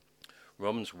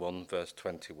Romans 1, verse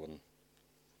 21.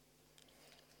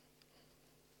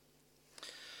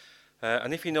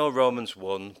 And if you know Romans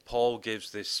 1, Paul gives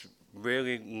this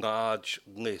really large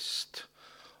list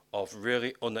of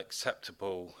really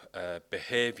unacceptable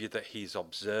behaviour that he's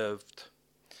observed.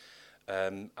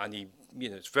 And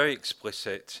it's very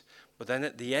explicit. But then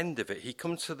at the end of it, he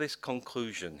comes to this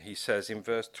conclusion. He says in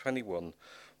verse 21,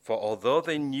 "For although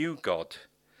they knew God,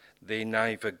 they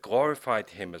neither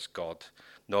glorified him as God,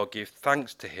 nor gave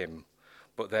thanks to him,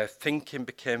 but their thinking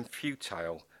became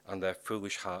futile, and their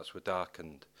foolish hearts were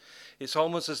darkened." It's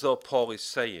almost as though Paul is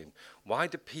saying, why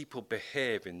do people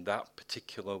behave in that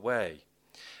particular way?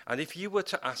 And if you were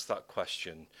to ask that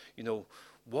question,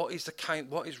 what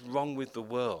is wrong with the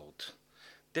world?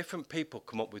 Different people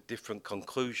come up with different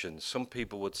conclusions. Some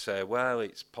people would say, well,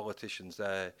 it's politicians,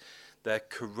 they're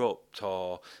corrupt,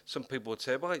 or some people would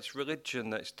say, well, it's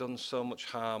religion that's done so much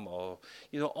harm, or,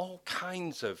 all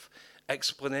kinds of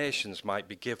explanations might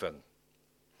be given.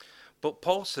 But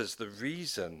Paul says the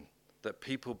reason that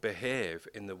people behave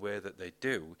in the way that they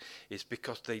do is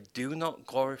because they do not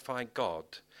glorify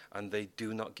God and they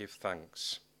do not give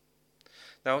thanks.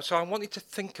 Now, so I want you to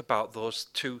think about those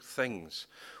two things.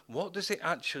 What does it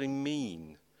actually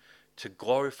mean to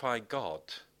glorify God?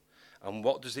 And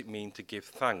what does it mean to give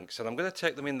thanks? And I'm going to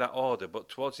take them in that order, but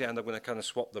towards the end I'm going to kind of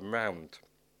swap them round.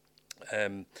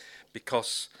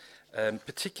 Because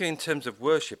particularly in terms of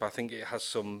worship, I think it has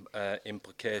some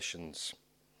implications.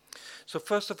 So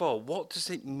first of all, what does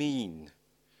it mean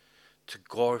to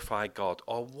glorify God?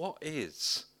 Or what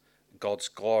is God's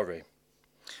glory?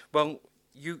 Well,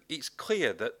 it's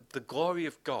clear that the glory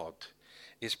of God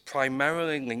is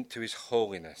primarily linked to his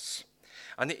holiness.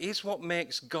 And it is what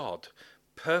makes God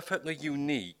perfectly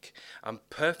unique and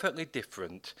perfectly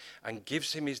different and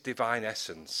gives him his divine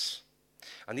essence.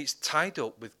 And it's tied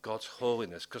up with God's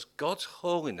holiness, because God's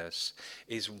holiness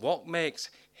is what makes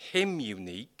him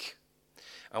unique.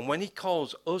 And when he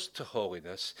calls us to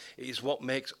holiness, it is what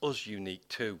makes us unique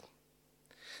too.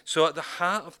 So at the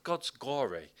heart of God's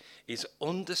glory is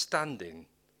understanding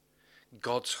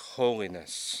God's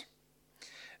holiness.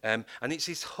 And it's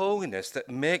his holiness that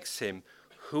makes him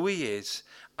who he is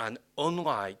and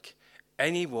unlike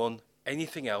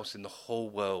anything else in the whole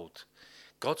world.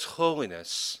 God's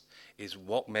holiness is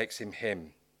what makes him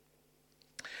him.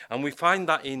 And we find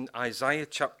that in Isaiah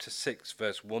chapter 6,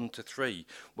 verse 1 to 3,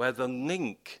 where the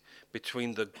link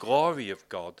between the glory of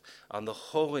God and the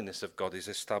holiness of God is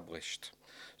established.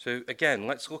 So again,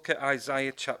 let's look at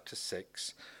Isaiah chapter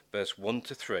 6, verse 1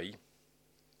 to 3.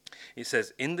 It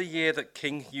says, "In the year that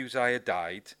King Uzziah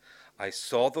died, I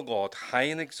saw the Lord high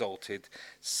and exalted,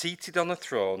 seated on a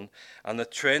throne, and the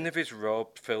train of his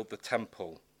robe filled the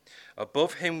temple.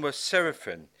 Above him were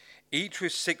seraphim, each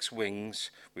with 6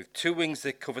 wings. With 2 wings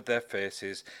they covered their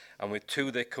faces, and with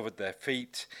 2 they covered their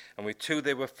feet, and with 2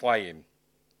 they were flying.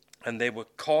 And they were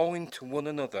calling to one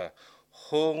another,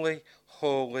 Holy,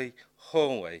 holy,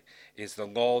 holy is the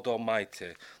Lord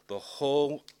Almighty. The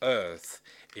whole earth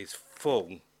is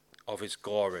full of his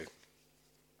glory."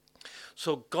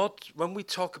 So God, when we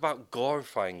talk about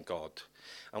glorifying God,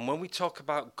 and when we talk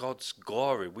about God's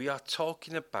glory, we are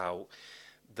talking about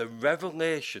the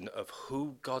revelation of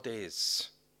who God is.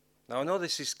 Now, I know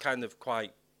this is kind of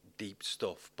quite deep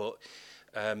stuff, but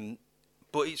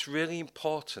it's really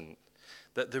important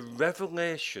that the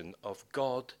revelation of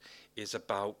God is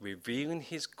about revealing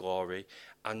his glory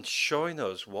and showing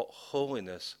us what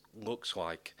holiness looks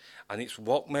like. And it's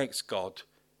what makes God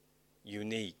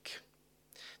unique.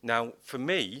 Now, for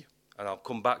me, and I'll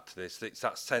come back to this, it's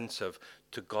that sense of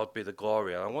to God be the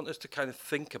glory. And I want us to kind of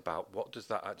think about what does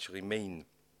that actually mean.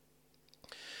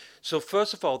 So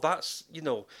first of all, that's,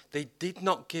 they did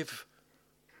not give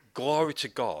glory to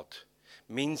God,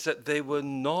 means that they were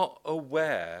not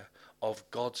aware of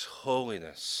God's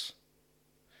holiness.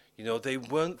 They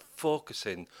weren't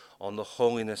focusing on the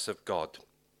holiness of God.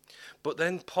 But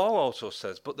then Paul also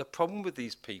says, but the problem with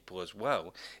these people as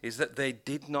well is that they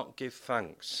did not give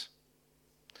thanks.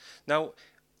 Now,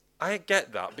 I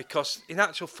get that, because in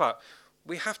actual fact,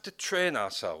 we have to train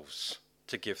ourselves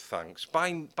to give thanks.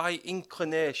 By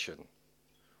inclination,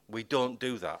 we don't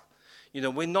do that.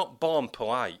 We're not born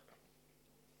polite.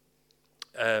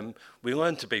 We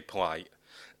learn to be polite.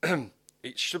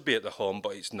 It should be at the home,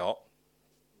 but it's not.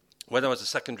 When I was a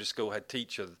secondary school head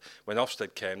teacher, when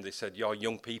Ofsted came, they said, your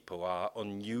young people are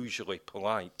unusually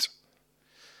polite.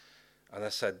 And I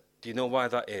said, do you know why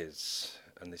that is?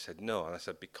 And they said, no. And I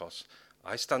said, because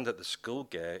I stand at the school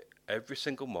gate every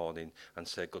single morning and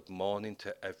say good morning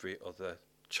to every other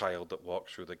child that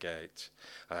walks through the gate.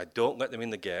 And I don't let them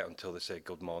in the gate until they say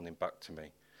good morning back to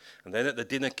me. And then at the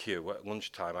dinner queue at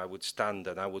lunchtime, I would stand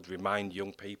and I would remind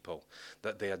young people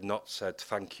that they had not said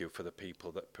thank you for the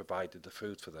people that provided the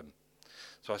food for them.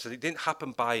 So I said, it didn't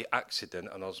happen by accident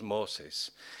and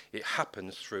osmosis. It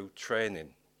happens through training.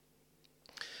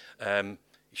 It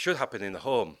should happen in the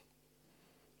home,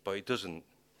 but it doesn't.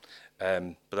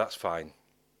 But that's fine.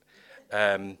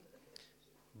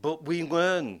 But we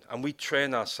learn and we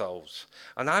train ourselves.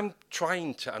 And I'm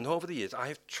trying to, and over the years, I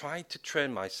have tried to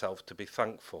train myself to be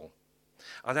thankful.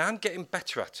 And I'm getting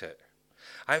better at it.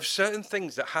 I have certain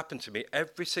things that happen to me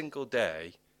every single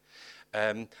day.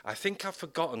 I think I've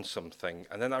forgotten something,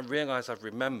 and then I realise I've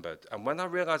remembered. And when I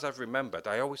realise I've remembered,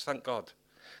 I always thank God,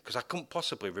 because I couldn't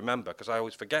possibly remember, because I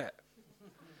always forget.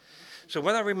 So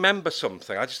when I remember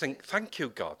something, I just think, thank you,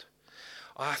 God.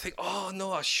 I think, oh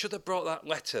no, I should have brought that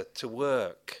letter to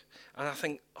work. And I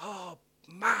think, oh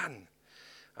man.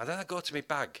 And then I go to my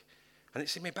bag, and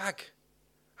it's in my bag.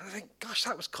 And I think, gosh,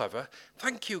 that was clever.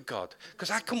 Thank you, God.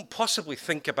 Because I couldn't possibly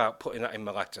think about putting that in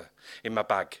my letter, in my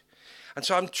bag. And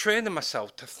so I'm training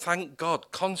myself to thank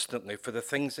God constantly for the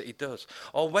things that he does.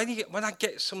 Or when I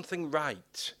get something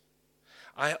right,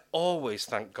 I always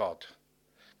thank God.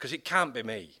 Because it can't be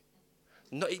me.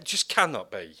 No, it just cannot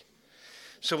be.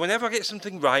 So whenever I get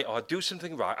something right or I do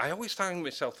something right, I always find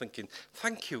myself thinking,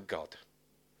 thank you, God,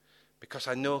 because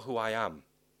I know who I am.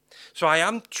 So I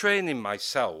am training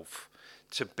myself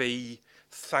to be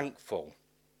thankful.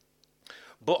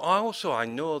 But also I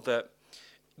know that,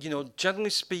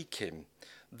 generally speaking,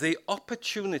 the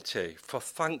opportunity for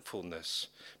thankfulness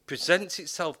presents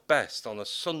itself best on a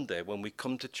Sunday when we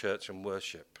come to church and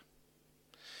worship.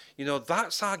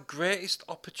 That's our greatest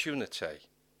opportunity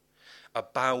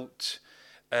about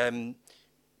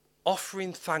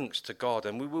offering thanks to God.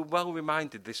 And we were well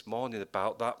reminded this morning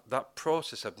about that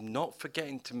process of not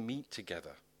forgetting to meet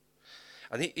together.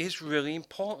 And it is really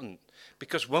important,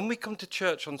 because when we come to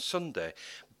church on Sunday,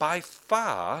 by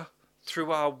far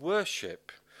through our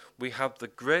worship, we have the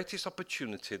greatest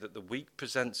opportunity that the week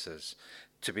presents us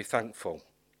to be thankful.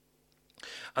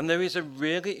 And there is a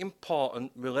really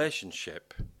important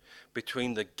relationship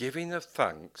between the giving of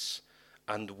thanks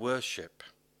and worship.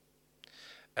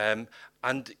 And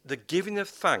the giving of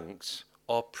thanks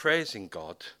or praising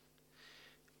God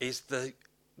is the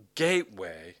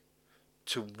gateway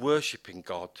to worshipping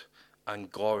God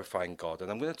and glorifying God. And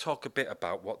I'm going to talk a bit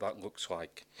about what that looks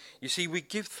like. You see, we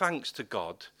give thanks to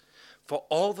God for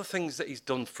all the things that he's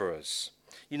done for us.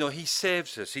 He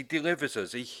saves us, he delivers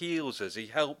us, he heals us, he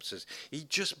helps us, he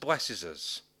just blesses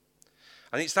us.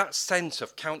 And it's that sense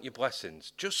of count your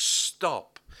blessings. Just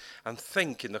stop and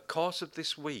think in the course of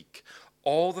this week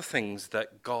all the things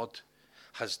that God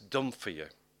has done for you.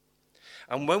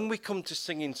 And when we come to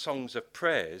singing songs of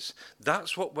praise,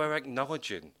 that's what we're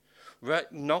acknowledging. We're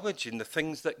acknowledging the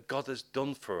things that God has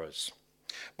done for us.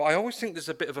 But I always think there's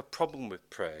a bit of a problem with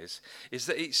praise, is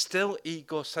that it's still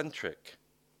egocentric.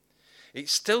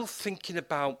 It's still thinking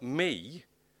about me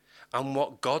and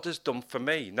what God has done for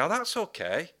me. Now that's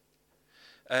okay,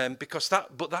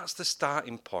 but that's the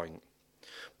starting point.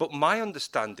 But my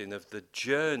understanding of the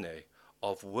journey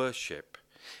of worship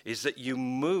is that you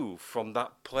move from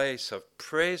that place of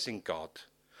praising God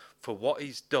for what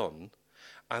he's done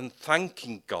and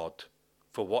thanking God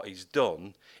for what he's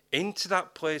done into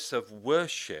that place of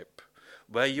worship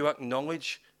where you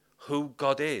acknowledge who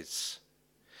God is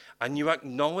and you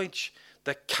acknowledge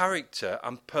the character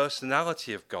and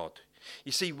personality of God.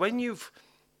 You see, when you've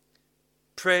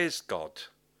praised God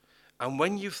and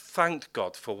when you've thanked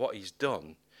God for what he's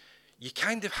done, you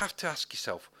kind of have to ask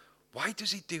yourself, why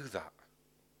does he do that?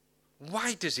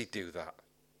 Why does he do that?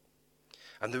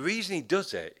 And the reason he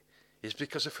does it is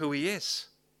because of who he is.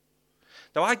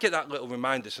 Now, I get that little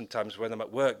reminder sometimes when I'm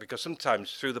at work, because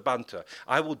sometimes through the banter,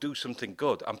 I will do something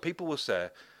good and people will say,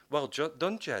 well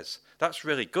done, Jez. That's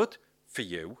really good for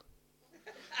you.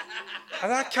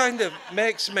 And that kind of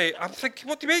makes me, I'm thinking,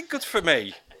 what do you mean good for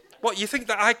me? What, you think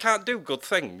that I can't do good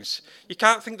things? You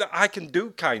can't think that I can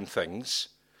do kind things?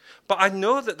 But I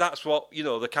know that that's what,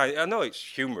 I know it's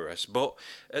humorous, but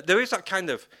there is that kind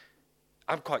of,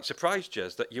 I'm quite surprised,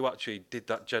 Jez, that you actually did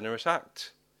that generous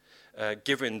act,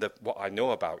 given what I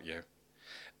know about you.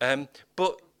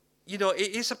 But,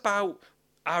 it is about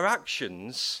our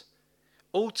actions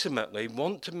ultimately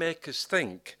want to make us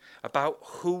think about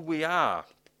who we are.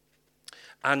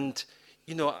 And,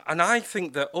 and I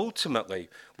think that ultimately,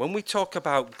 when we talk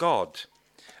about God,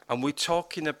 and we're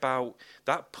talking about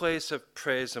that place of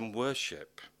praise and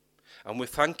worship, and we're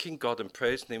thanking God and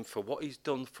praising him for what he's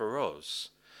done for us,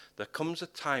 there comes a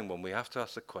time when we have to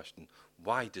ask the question,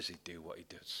 why does he do what he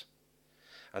does?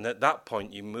 And at that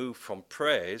point, you move from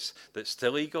praise that's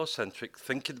still egocentric,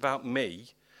 thinking about me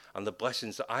and the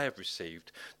blessings that I have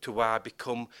received, to where I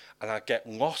become, and I get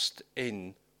lost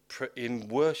in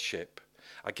worship.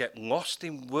 I get lost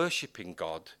in worshiping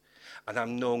God, and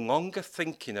I'm no longer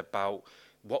thinking about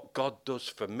what God does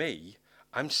for me.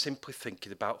 I'm simply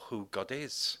thinking about who God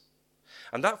is.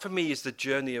 And that for me is the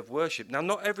journey of worship. Now,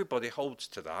 not everybody holds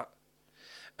to that,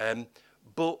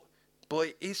 but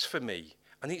it is for me,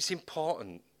 and it's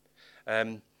important.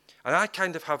 And I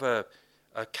kind of have a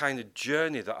kind of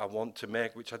journey that I want to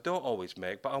make, which I don't always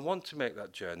make, but I want to make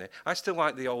that journey. I still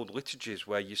like the old liturgies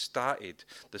where you started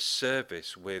the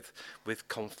service with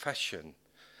confession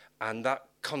and that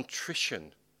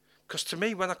contrition. Because to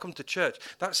me, when I come to church,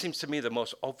 that seems to me the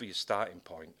most obvious starting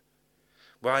point,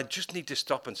 where I just need to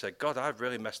stop and say, God, I've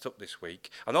really messed up this week.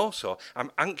 And also,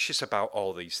 I'm anxious about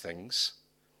all these things.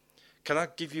 Can I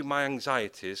give you my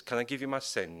anxieties? Can I give you my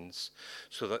sins?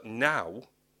 So that now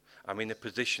I'm in a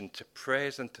position to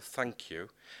praise and to thank you.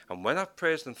 And when I've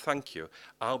praised and thanked you,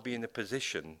 I'll be in a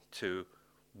position to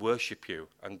worship you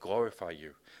and glorify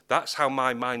you. That's how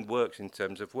my mind works in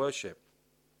terms of worship.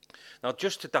 Now,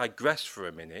 just to digress for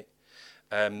a minute,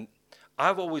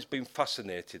 I've always been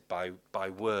fascinated by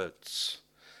words.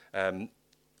 When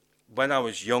I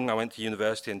was young, I went to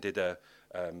university and did an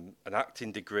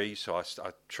acting degree, so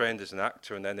I trained as an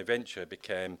actor, and then eventually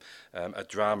became a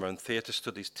drama and theatre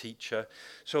studies teacher.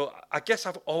 So I guess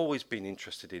I've always been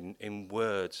interested in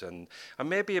words, and I'm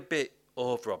maybe a bit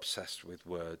over-obsessed with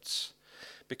words,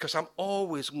 because I'm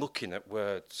always looking at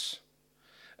words.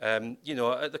 You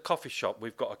know, at the coffee shop,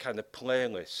 we've got a kind of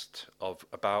playlist of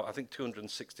about, I think,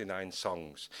 269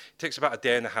 songs. It takes about a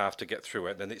day and a half to get through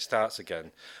it, and then it starts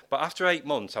again. But after 8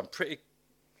 months, I'm pretty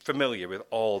familiar with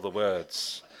all the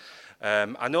words.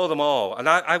 I know them all, and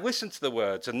I listen to the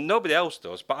words, and nobody else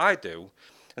does, but I do.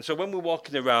 And so when we're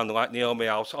walking around, like Naomi,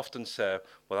 I'll often say,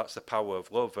 well, that's the power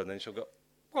of love, and then she'll go,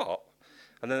 what?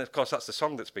 And then, of course, that's the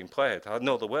song that's been played. I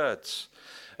know the words.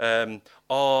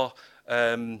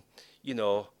 You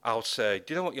know, I'll say,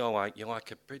 do you know what you're like? You're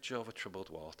like a bridge over troubled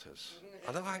waters.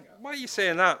 And they're like, why are you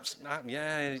saying that?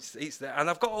 Yeah, it's there. And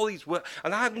I've got all these words,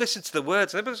 and I listen to the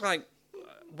words, and everybody's like,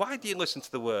 why do you listen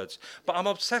to the words? But I'm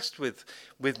obsessed with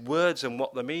words and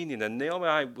what they're meaning. And Naomi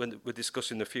and I, when we were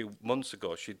discussing a few months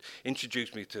ago, she'd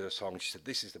introduced me to a song. She said,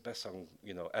 this is the best song,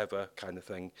 you know, ever, kind of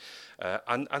thing.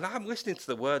 And I'm listening to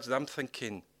the words, and I'm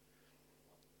thinking,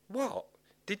 what?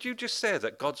 Did you just say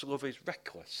that God's love is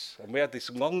reckless? And we had this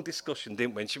long discussion,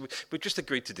 didn't we? And we just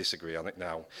agreed to disagree on it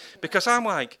now. Because I'm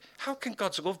like, how can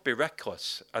God's love be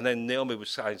reckless? And then Naomi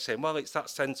was saying, well, it's that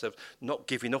sense of not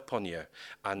giving up on you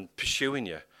and pursuing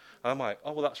you. And I'm like,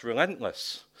 oh, well, that's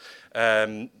relentless.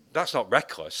 That's not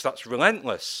reckless, that's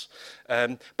relentless.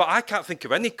 But I can't think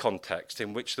of any context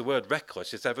in which the word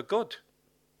reckless is ever good.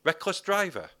 Reckless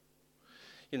driver,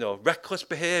 you know, reckless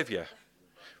behaviour,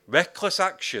 reckless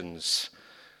actions.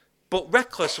 But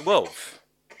reckless love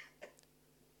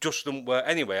just doesn't work.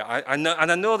 Anyway, I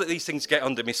know that these things get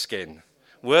under my skin.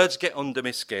 Words get under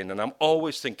my skin, and I'm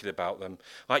always thinking about them.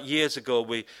 Like years ago,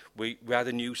 we had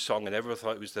a new song, and everyone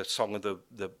thought it was the song of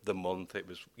the month. It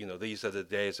was, you know, these are the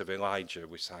days of Elijah,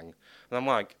 we sang. And I'm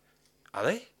like, are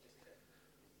they?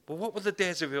 Well, what would the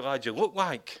days of Elijah look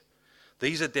like?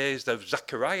 These are days of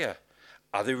Zechariah.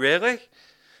 Are they really?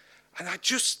 And I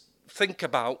just think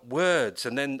about words,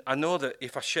 and then I know that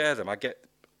if I share them, I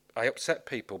upset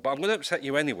people, but I'm going to upset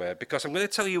you anyway, because I'm going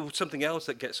to tell you something else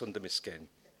that gets under my skin.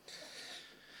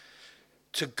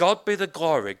 To God be the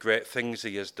glory, great things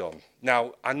he has done.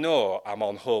 Now, I know I'm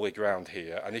on holy ground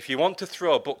here, and if you want to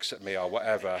throw books at me or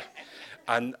whatever,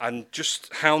 and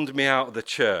just hound me out of the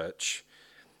church,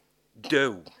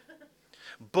 do.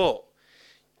 But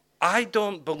I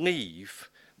don't believe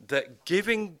that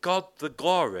giving God the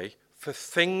glory for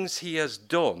things he has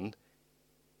done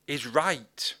is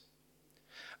right.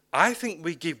 I think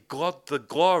we give God the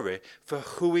glory for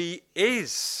who he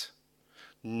is,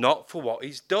 not for what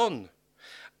he's done.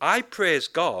 I praise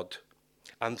God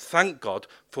and thank God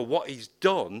for what he's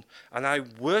done, and I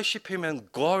worship him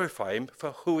and glorify him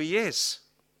for who he is.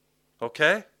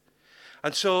 Okay?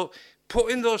 And so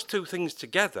putting those two things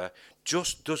together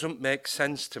just doesn't make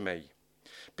sense to me.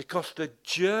 Because the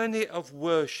journey of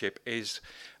worship is,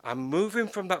 I'm moving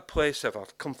from that place of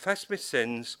I've confessed my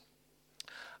sins,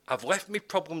 I've left my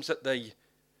problems at the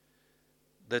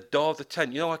door of the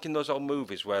tent. You know, like in those old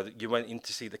movies where you went in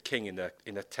to see the king in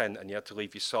a tent and you had to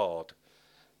leave your sword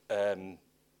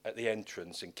at the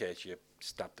entrance in case you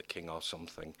stabbed the king or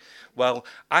something. Well,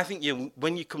 I think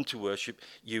when you come to worship,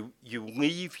 you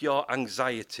leave your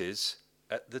anxieties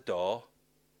at the door,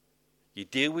 you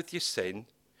deal with your sin,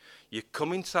 You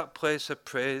come into that place of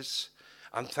praise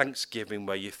and thanksgiving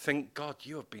where you think, God,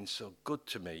 you have been so good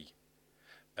to me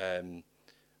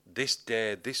this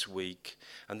day, this week.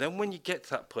 And then when you get to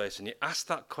that place and you ask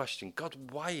that question, God,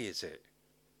 why is it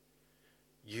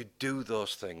you do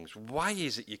those things? Why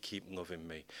is it you keep loving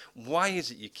me? Why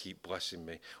is it you keep blessing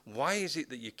me? Why is it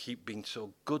that you keep being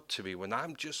so good to me when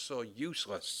I'm just so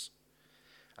useless?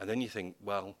 And then you think,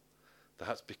 well,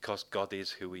 that's because God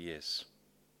is who he is.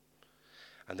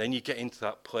 And then you get into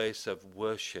that place of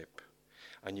worship,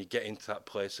 and you get into that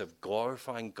place of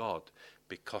glorifying God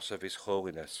because of his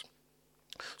holiness.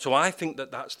 So I think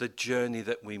that that's the journey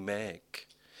that we make.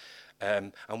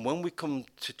 And when we come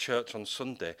to church on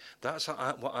Sunday, that's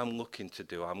what I'm looking to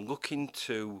do. I'm looking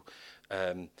to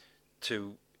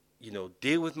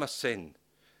deal with my sin,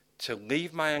 to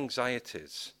leave my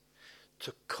anxieties,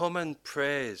 to come and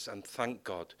praise and thank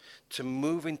God, to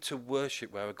move into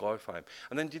worship where I glorify him.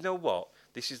 And then do you know what?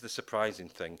 This is the surprising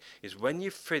thing, is when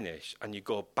you finish and you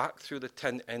go back through the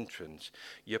tent entrance,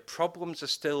 your problems are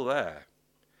still there,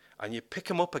 and you pick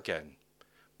them up again.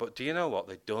 But do you know what?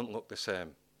 They don't look the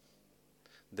same.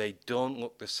 They don't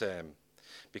look the same.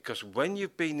 Because when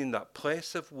you've been in that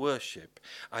place of worship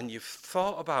and you've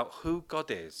thought about who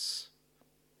God is,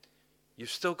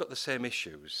 you've still got the same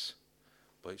issues,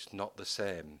 but it's not the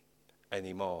same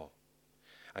anymore.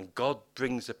 And God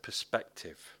brings a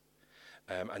perspective,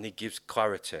 and he gives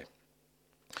clarity.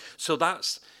 So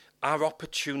that's our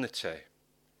opportunity,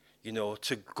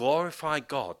 to glorify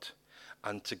God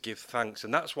and to give thanks.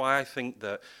 And that's why I think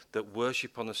that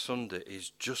worship on a Sunday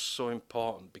is just so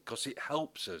important, because it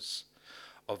helps us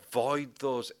avoid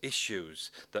those issues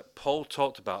that Paul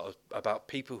talked about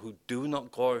people who do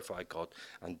not glorify God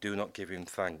and do not give him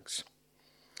thanks.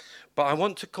 But I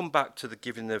want to come back to the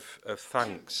giving of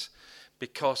thanks,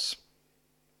 because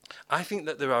I think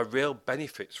that there are real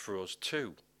benefits for us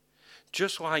too.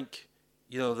 Just like,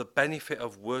 the benefit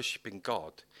of worshipping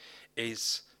God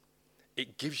is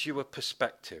it gives you a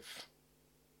perspective.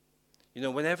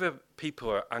 Whenever people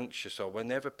are anxious or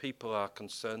whenever people are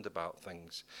concerned about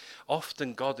things,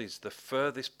 often God is the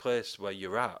furthest place where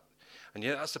you're at. And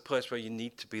yet that's the place where you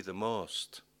need to be the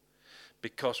most.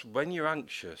 Because when you're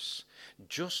anxious,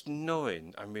 just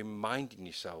knowing and reminding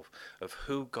yourself of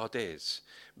who God is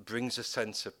brings a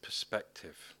sense of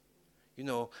perspective.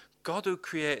 God who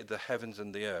created the heavens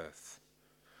and the earth.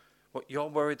 What, you're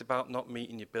worried about not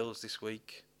meeting your bills this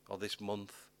week or this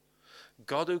month?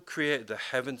 God who created the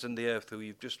heavens and the earth, who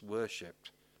you've just worshipped,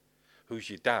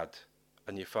 who's your dad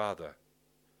and your father.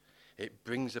 It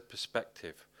brings a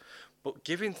perspective. But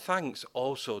giving thanks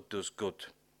also does good.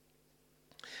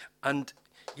 And,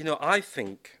 I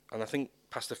think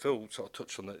Pastor Phil sort of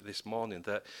touched on it this morning,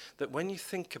 that when you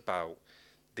think about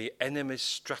the enemy's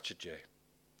strategy,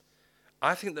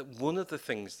 I think that one of the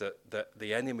things that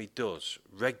the enemy does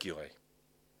regularly,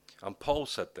 and Paul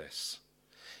said this,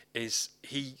 is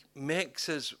he makes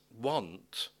us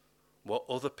want what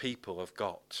other people have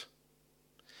got.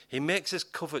 He makes us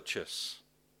covetous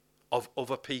of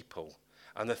other people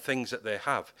and the things that they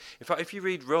have. In fact, if you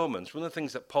read Romans, one of the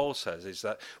things that Paul says is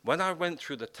that when I went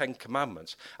through the 10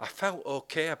 Commandments, I felt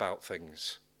okay about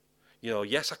things.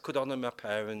 Yes, I could honour my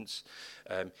parents.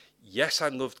 Yes, I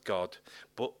loved God.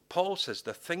 But Paul says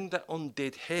the thing that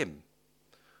undid him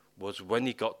was when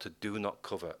he got to do not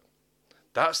covet.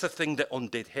 That's the thing that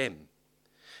undid him.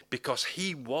 Because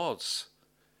he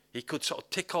could sort of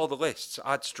tick all the lists.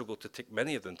 I'd struggle to tick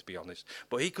many of them, to be honest.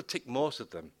 But he could tick most of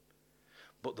them.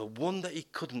 But the one that he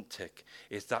couldn't tick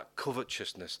is that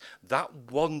covetousness, that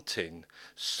wanting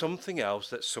something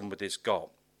else that somebody's got.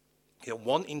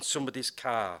 Wanting somebody's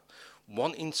car,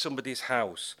 wanting somebody's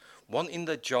house, wanting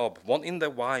their job, wanting their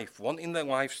wife, wanting their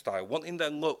lifestyle, wanting their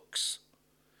looks.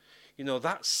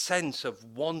 That sense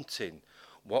of wanting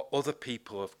what other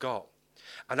people have got.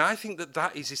 And I think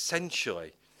that is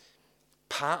essentially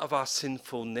part of our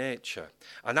sinful nature.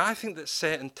 And I think that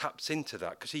Satan taps into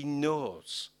that because he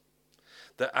knows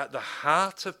that at the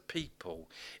heart of people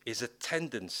is a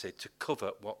tendency to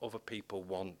covet what other people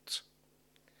want.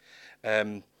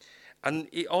 And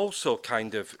it also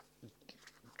kind of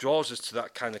draws us to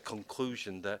that kind of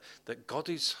conclusion that God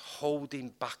is holding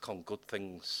back on good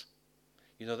things.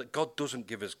 That God doesn't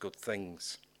give us good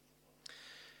things.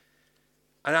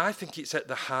 And I think it's at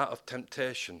the heart of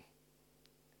temptation.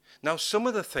 Now, some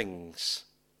of the things,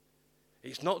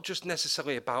 it's not just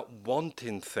necessarily about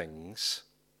wanting things,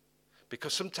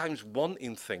 because sometimes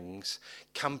wanting things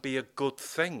can be a good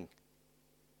thing.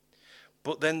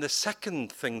 But then the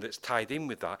second thing that's tied in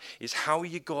with that is how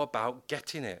you go about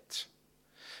getting it.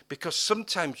 Because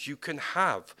sometimes you can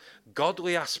have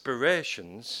godly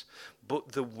aspirations,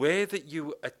 but the way that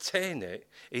you attain it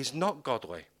is not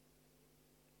godly.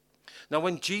 Now,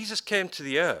 when Jesus came to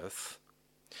the earth,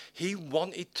 he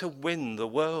wanted to win the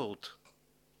world.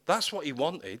 That's what he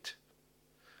wanted.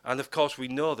 And of course, we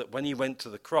know that when he went to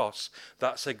the cross,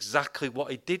 that's exactly what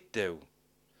he did do.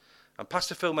 And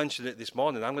Pastor Phil mentioned it this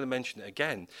morning. I'm going to mention it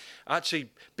again. Actually,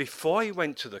 before he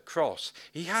went to the cross,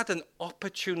 he had an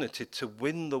opportunity to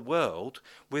win the world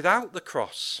without the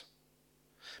cross,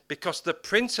 because the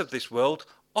prince of this world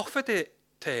offered it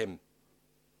to him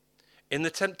in the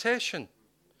temptation.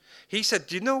 He said,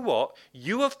 do you know what?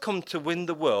 You have come to win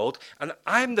the world, and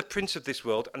I'm the prince of this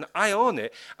world, and I own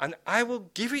it, and I will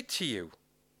give it to you.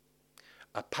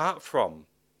 Apart from,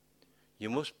 you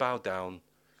must bow down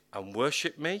and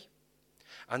worship me.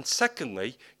 And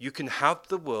secondly, you can have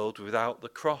the world without the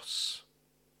cross.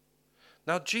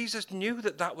 Now, Jesus knew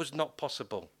that that was not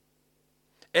possible.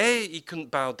 A, he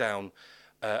couldn't bow down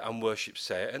and worship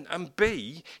Satan. And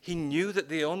B, he knew that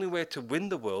the only way to win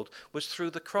the world was through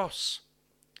the cross.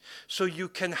 So you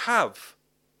can have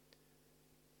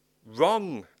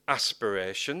wrong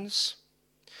aspirations,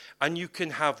 and you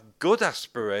can have good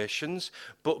aspirations,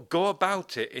 but go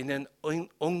about it in an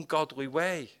ungodly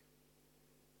way.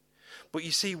 But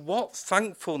you see, what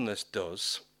thankfulness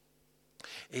does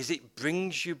is it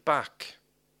brings you back.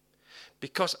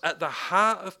 Because at the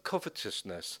heart of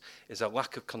covetousness is a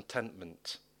lack of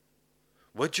contentment.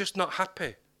 We're just not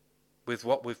happy with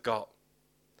what we've got.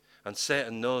 And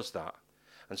Satan knows that.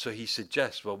 And so he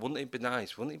suggests, well, wouldn't it be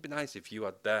nice? Wouldn't it be nice if you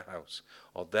had their house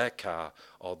or their car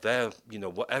or their,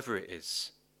 whatever it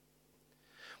is?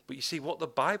 But you see, what the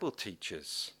Bible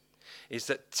teaches is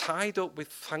that tied up with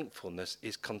thankfulness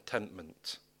is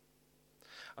contentment.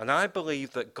 And I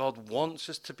believe that God wants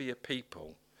us to be a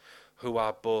people who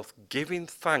are both giving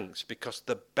thanks, because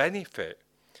the benefit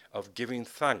of giving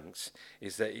thanks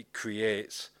is that it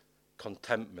creates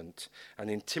contentment.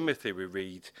 And in Timothy we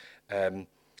read,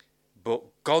 but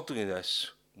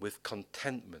godliness with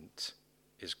contentment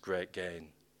is great gain.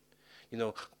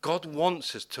 God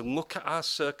wants us to look at our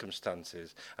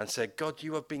circumstances and say, God,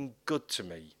 you have been good to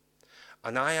me.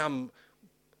 And I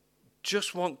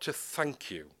just want to thank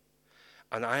you.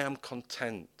 And I am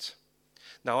content.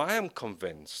 Now, I am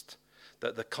convinced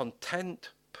that the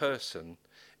content person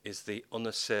is the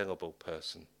unassailable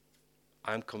person.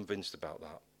 I'm convinced about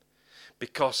that.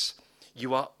 Because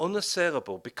you are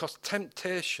unassailable, because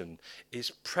temptation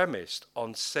is premised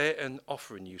on Satan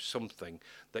offering you something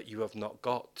that you have not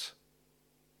got.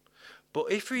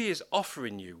 But if he is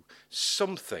offering you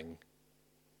something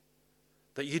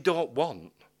that you don't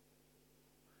want,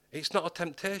 it's not a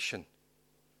temptation.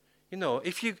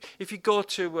 If you go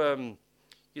to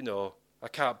a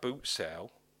car boot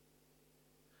sale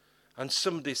and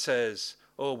somebody says,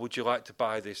 oh, would you like to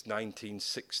buy this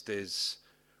 1960s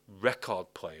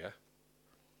record player?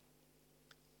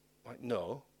 Like,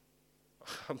 no,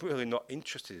 I'm really not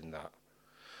interested in that.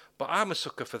 But I'm a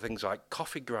sucker for things like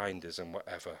coffee grinders and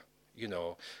whatever,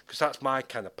 because that's my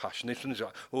kind of passion. If someone's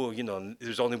like, oh,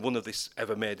 there's only one of this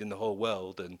ever made in the whole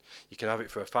world and you can have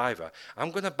it for $5, I'm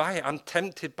going to buy it. I'm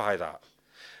tempted by that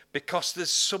because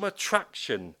there's some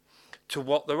attraction to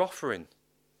what they're offering.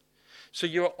 So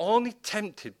you're only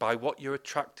tempted by what you're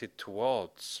attracted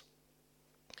towards.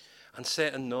 And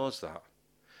Satan knows that.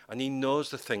 And he knows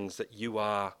the things that you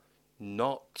are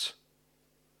not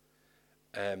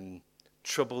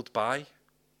troubled by,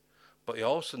 but he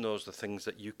also knows the things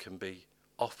that you can be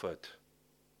offered.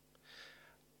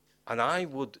 And I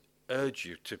would urge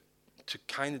you to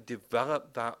kind of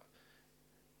develop that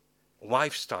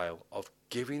lifestyle of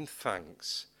giving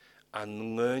thanks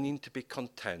and learning to be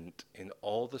content in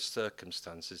all the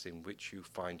circumstances in which you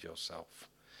find yourself.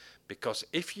 Because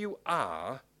if you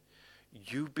are,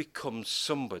 you become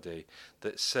somebody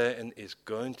that Satan is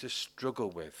going to struggle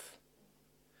with,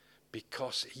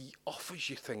 because he offers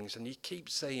you things and he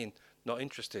keeps saying, not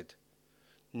interested,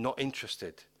 not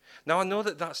interested. Now, I know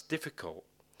that that's difficult.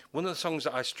 One of the songs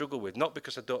that I struggle with, not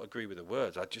because I don't agree with the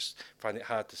words, I just find it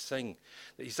hard to sing,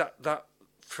 is that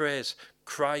phrase,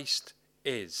 Christ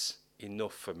is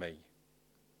enough for me.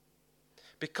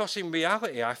 Because in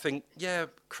reality, I think, yeah,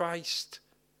 Christ,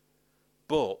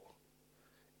 but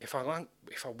if I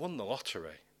won the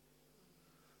lottery,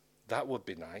 that would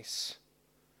be nice.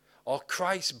 Or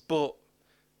Christ, but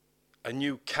a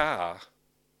new car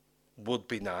would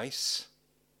be nice.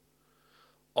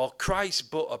 Or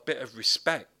Christ, but a bit of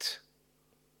respect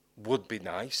would be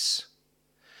nice.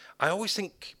 I always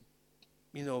think,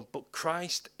 but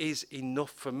Christ is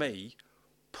enough for me,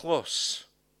 plus.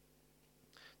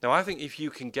 Now, I think if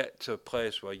you can get to a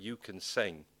place where you can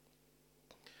sing,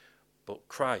 but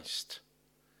Christ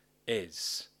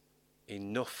is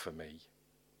enough for me,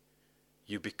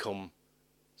 you become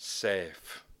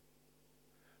safe.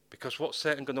 Because what's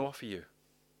Satan going to offer you?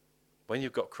 When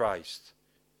you've got Christ,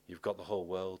 you've got the whole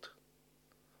world.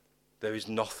 There is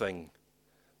nothing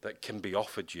that can be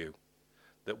offered you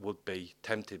that would be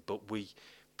tempted, but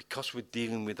because we're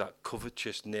dealing with that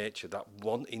covetous nature, that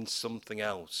wanting something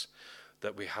else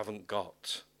that we haven't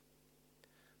got,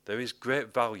 there is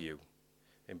great value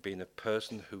in being a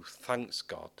person who thanks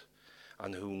God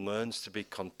and who learns to be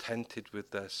contented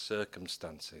with their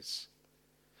circumstances.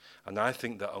 And I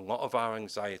think that a lot of our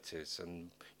anxieties,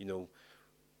 and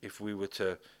if we were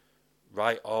to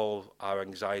write all our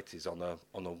anxieties on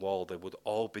a wall, they would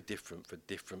all be different for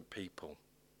different people.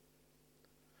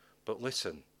 But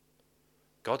listen,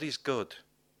 God is good.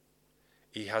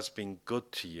 He has been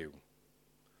good to you.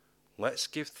 Let's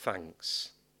give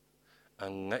thanks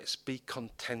and let's be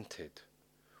contented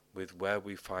with where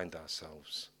we find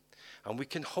ourselves. And we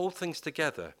can hold things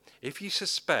together. If you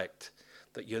suspect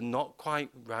that you're not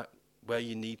quite right where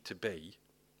you need to be,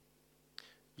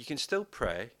 you can still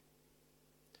pray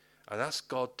and ask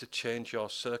God to change your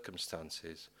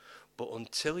circumstances. But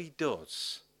until he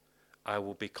does, I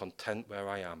will be content where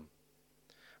I am.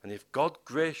 And if God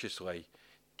graciously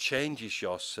changes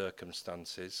your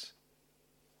circumstances,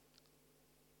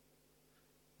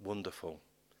 wonderful.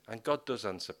 And God does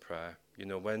answer prayer.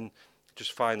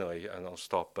 Just finally, and I'll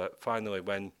stop, but finally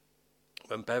when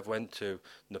Bev went to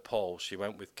Nepal, she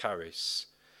went with Caris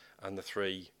and the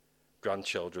 3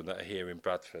 grandchildren that are here in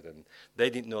Bradford, and they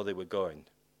didn't know they were going.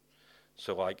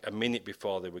 So like a minute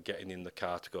before they were getting in the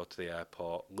car to go to the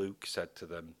airport, Luke said to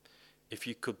them, if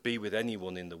you could be with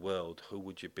anyone in the world, who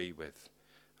would you be with?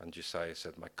 And Josiah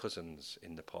said, my cousins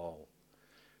in Nepal.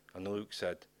 And Luke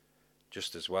said,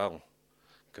 just as well,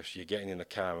 because you're getting in the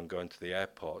car and going to the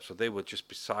airport. So they were just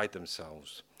beside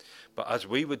themselves. But as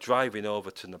we were driving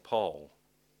over to Nepal,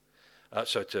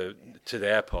 to the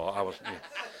airport, I was,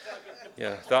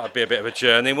 that would be a bit of a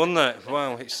journey, wouldn't it?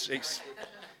 Well, it's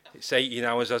 18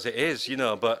 hours as it is,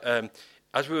 But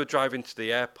as we were driving to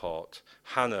the airport,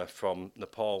 Hannah from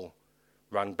Nepal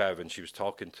rang Bev and she was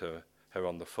talking to her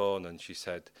on the phone, and she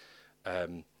said,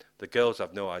 the girls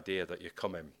have no idea that you're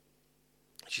coming.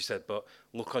 She said, but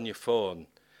look on your phone.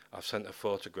 I've sent a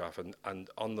photograph, and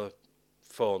on the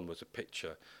phone was a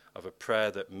picture of a prayer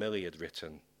that Millie had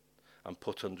written and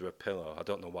put under a pillow. I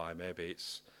don't know why, maybe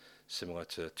it's similar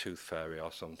to Tooth Fairy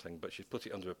or something, but she put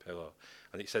it under a pillow,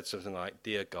 and it said something like,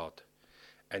 Dear God,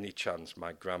 any chance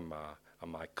my grandma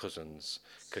and my cousins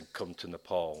can come to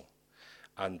Nepal?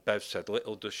 And Bev said,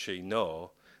 little does she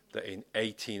know that in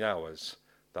 18 hours,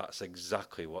 that's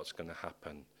exactly what's going to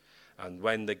happen. And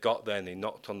when they got there and they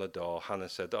knocked on the door, Hannah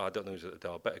said, I don't know who's at the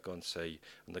door, better go and see.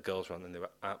 And the girls ran and they were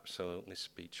absolutely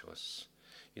speechless.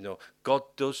 God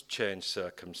does change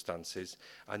circumstances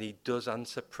and he does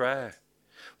answer prayer.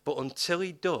 But until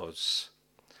he does,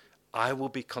 I will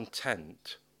be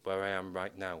content where I am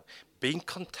right now. Being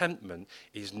contentment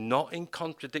is not in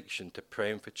contradiction to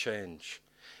praying for change.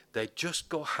 They just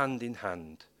go hand in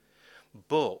hand.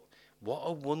 But what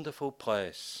a wonderful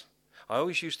place. I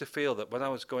always used to feel that when I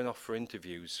was going off for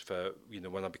interviews for,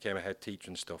 when I became a head teacher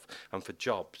and stuff, and for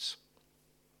jobs,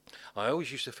 I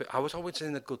always used to feel I was always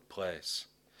in a good place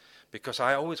because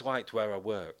I always liked where I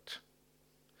worked.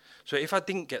 So if I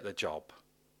didn't get the job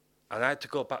and I had to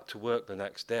go back to work the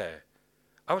next day,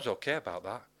 I was okay about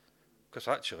that because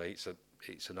actually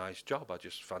it's a nice job. I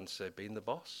just fancy being the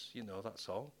boss, that's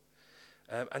all.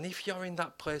 And if you're in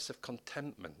that place of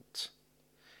contentment,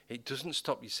 it doesn't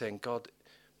stop you saying, God,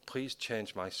 please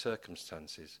change my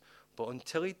circumstances. But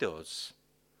until he does,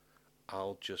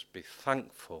 I'll just be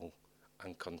thankful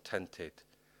and contented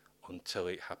until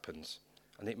it happens.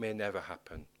 And it may never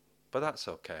happen, but that's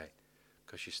okay,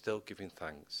 because you're still giving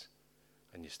thanks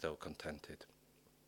and you're still contented.